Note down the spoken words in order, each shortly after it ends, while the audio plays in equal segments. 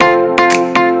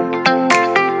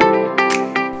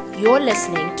You're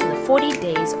listening to the 40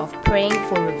 Days of Praying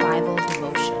for Revival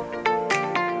devotion.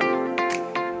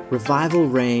 Revival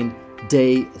Rain,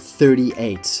 Day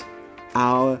 38,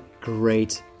 Our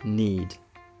Great Need.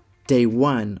 Day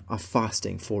 1 of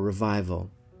fasting for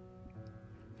revival.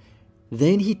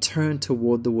 Then he turned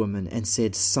toward the woman and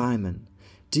said, Simon,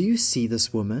 do you see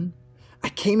this woman? I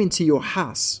came into your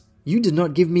house. You did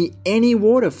not give me any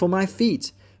water for my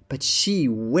feet, but she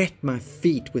wet my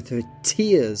feet with her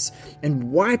tears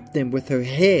and wiped them with her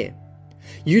hair.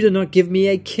 You did not give me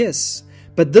a kiss,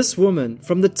 but this woman,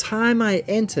 from the time I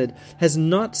entered, has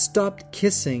not stopped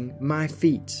kissing my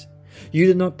feet. You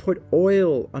did not put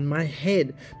oil on my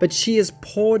head, but she has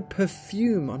poured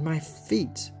perfume on my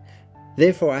feet.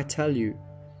 Therefore I tell you,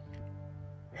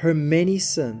 her many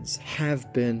sins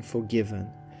have been forgiven,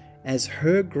 as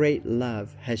her great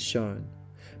love has shown.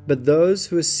 But those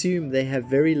who assume they have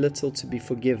very little to be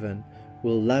forgiven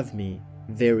will love me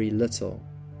very little.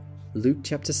 Luke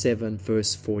chapter 7,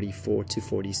 verse 44 to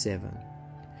 47.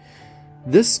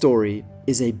 This story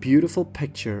is a beautiful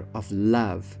picture of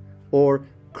love, or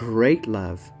great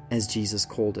love, as Jesus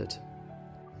called it.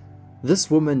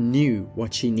 This woman knew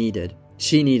what she needed.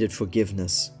 She needed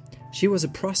forgiveness. She was a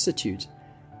prostitute.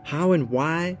 How and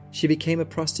why she became a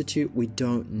prostitute, we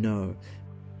don't know.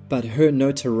 But her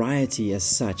notoriety as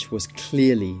such was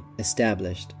clearly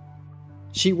established.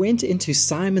 She went into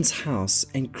Simon's house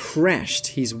and crashed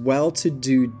his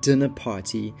well-to-do dinner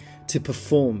party to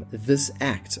perform this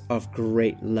act of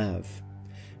great love.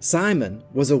 Simon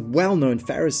was a well-known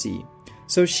Pharisee,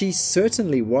 so she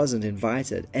certainly wasn't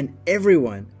invited, and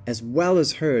everyone, as well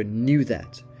as her, knew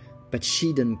that. But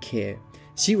she didn't care.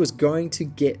 She was going to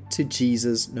get to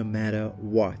Jesus no matter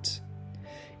what.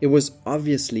 It was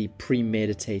obviously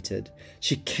premeditated.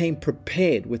 She came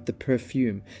prepared with the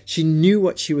perfume. She knew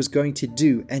what she was going to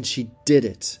do, and she did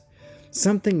it.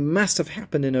 Something must have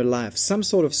happened in her life, some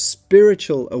sort of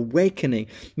spiritual awakening.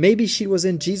 Maybe she was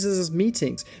in Jesus'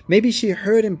 meetings. Maybe she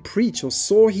heard him preach or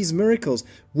saw his miracles.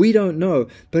 We don't know,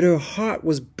 but her heart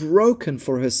was broken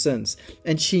for her sins,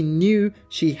 and she knew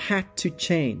she had to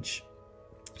change.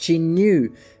 She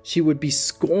knew she would be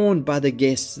scorned by the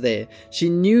guests there. She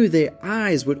knew their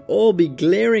eyes would all be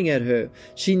glaring at her.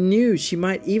 She knew she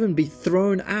might even be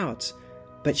thrown out.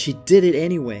 But she did it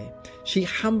anyway. She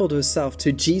humbled herself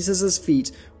to Jesus'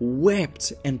 feet,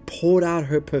 wept, and poured out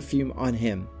her perfume on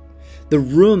him. The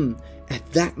room at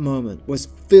that moment was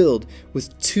filled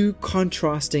with two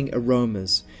contrasting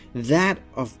aromas, that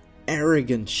of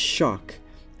arrogant shock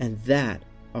and that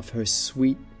of her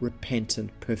sweet,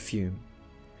 repentant perfume.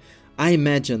 I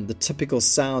imagine the typical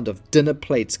sound of dinner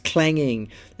plates clanging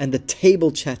and the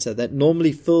table chatter that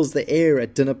normally fills the air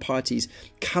at dinner parties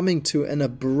coming to an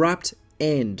abrupt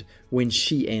end when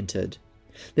she entered.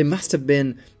 There must have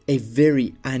been a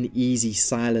very uneasy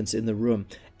silence in the room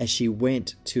as she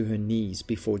went to her knees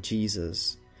before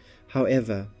Jesus.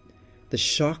 However, the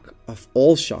shock of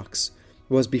all shocks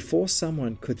was before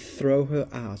someone could throw her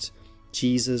out,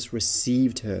 Jesus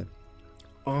received her,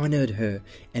 honored her,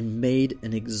 and made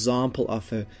an example of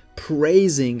her,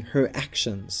 praising her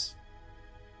actions.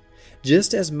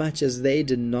 Just as much as they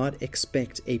did not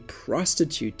expect a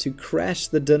prostitute to crash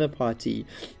the dinner party,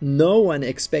 no one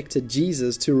expected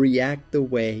Jesus to react the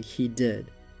way he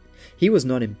did. He was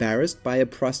not embarrassed by a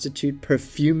prostitute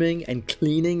perfuming and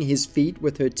cleaning his feet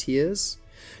with her tears.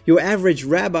 Your average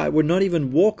rabbi would not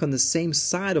even walk on the same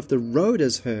side of the road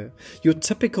as her. Your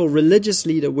typical religious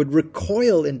leader would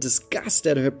recoil in disgust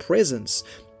at her presence,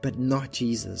 but not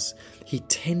Jesus. He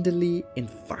tenderly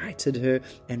invited her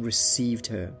and received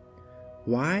her.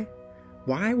 Why?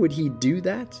 Why would he do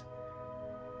that?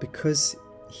 Because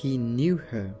he knew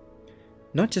her.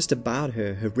 Not just about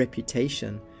her, her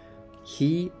reputation.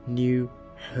 He knew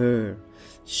her.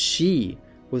 She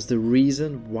was the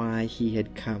reason why he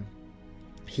had come.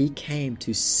 He came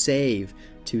to save,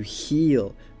 to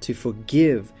heal, to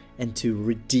forgive, and to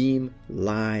redeem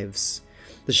lives.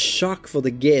 The shock for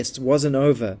the guests wasn't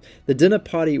over. The dinner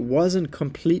party wasn't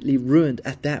completely ruined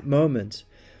at that moment.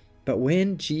 But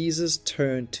when Jesus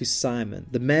turned to Simon,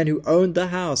 the man who owned the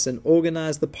house and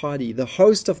organized the party, the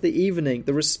host of the evening,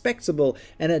 the respectable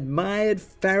and admired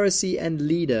Pharisee and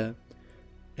leader,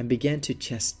 and began to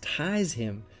chastise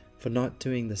him for not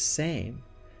doing the same,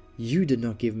 you did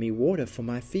not give me water for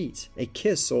my feet, a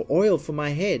kiss or oil for my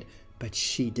head, but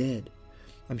she did.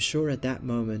 I'm sure at that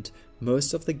moment,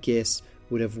 most of the guests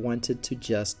would have wanted to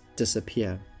just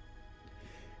disappear.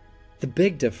 The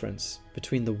big difference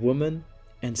between the woman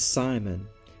and Simon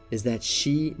is that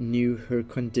she knew her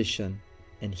condition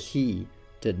and he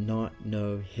did not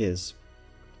know his.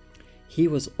 He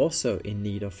was also in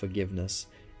need of forgiveness,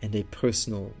 and a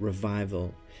personal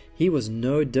revival. He was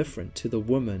no different to the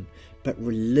woman, but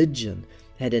religion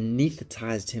had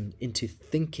anesthetized him into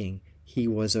thinking he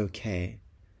was okay.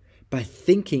 By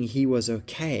thinking he was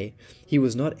okay, he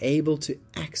was not able to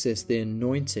access the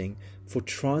anointing for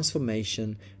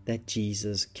transformation that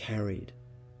Jesus carried.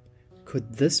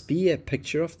 Could this be a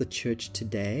picture of the church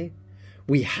today?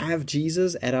 We have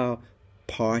Jesus at our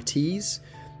parties,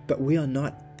 but we are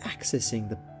not accessing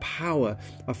the power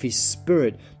of His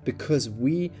Spirit because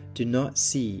we do not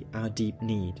see our deep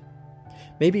need.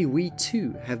 Maybe we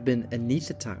too have been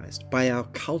anesthetized by our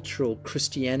cultural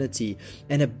Christianity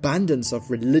and abundance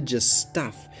of religious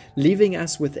stuff, leaving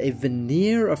us with a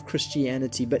veneer of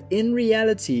Christianity, but in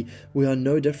reality, we are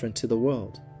no different to the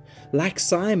world. Like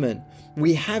Simon,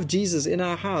 we have Jesus in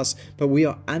our house, but we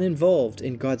are uninvolved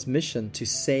in God's mission to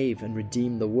save and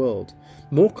redeem the world,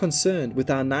 more concerned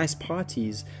with our nice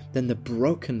parties than the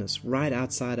brokenness right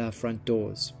outside our front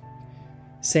doors.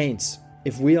 Saints,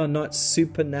 if we are not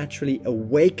supernaturally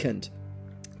awakened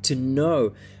to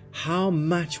know how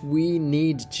much we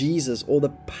need Jesus or the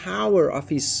power of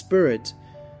His Spirit,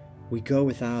 we go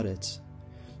without it.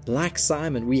 Like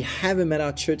Simon, we have Him at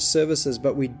our church services,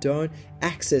 but we don't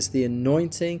access the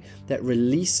anointing that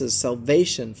releases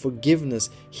salvation, forgiveness,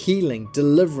 healing,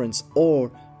 deliverance,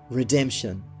 or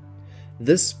redemption.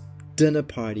 This dinner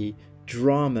party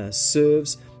drama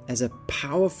serves as a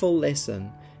powerful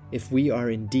lesson if we are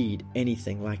indeed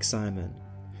anything like Simon.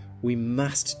 We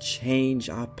must change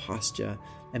our posture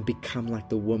and become like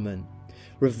the woman.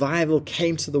 Revival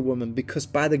came to the woman because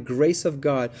by the grace of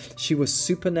God, she was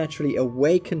supernaturally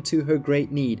awakened to her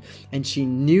great need, and she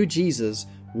knew Jesus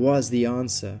was the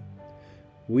answer.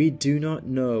 We do not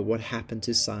know what happened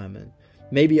to Simon.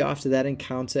 Maybe after that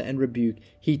encounter and rebuke,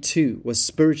 he too was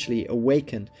spiritually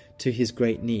awakened to his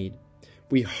great need.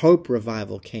 We hope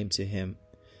revival came to him,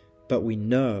 but we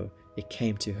know it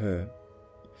came to her.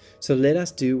 So let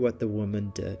us do what the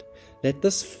woman did. Let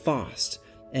this fast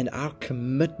and our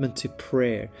commitment to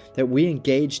prayer that we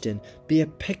engaged in be a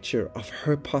picture of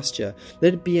her posture.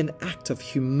 Let it be an act of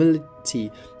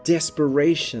humility,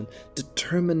 desperation,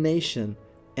 determination,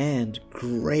 and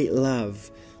great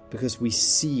love, because we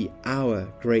see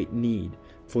our great need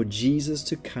for Jesus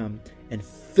to come and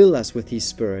fill us with His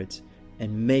Spirit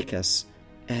and make us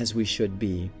as we should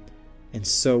be. And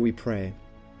so we pray,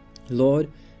 Lord,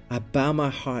 I bow my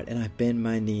heart and I bend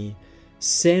my knee.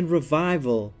 Send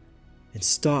revival and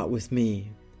start with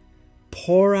me.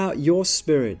 Pour out your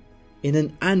Spirit in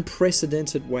an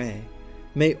unprecedented way.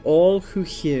 May all who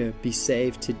hear be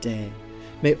saved today.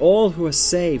 May all who are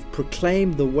saved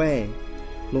proclaim the way.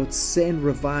 Lord, send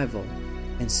revival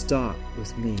and start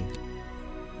with me.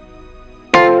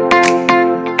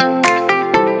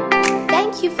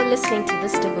 Thank you for listening to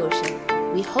this devotion.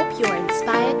 We hope you are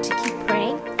inspired to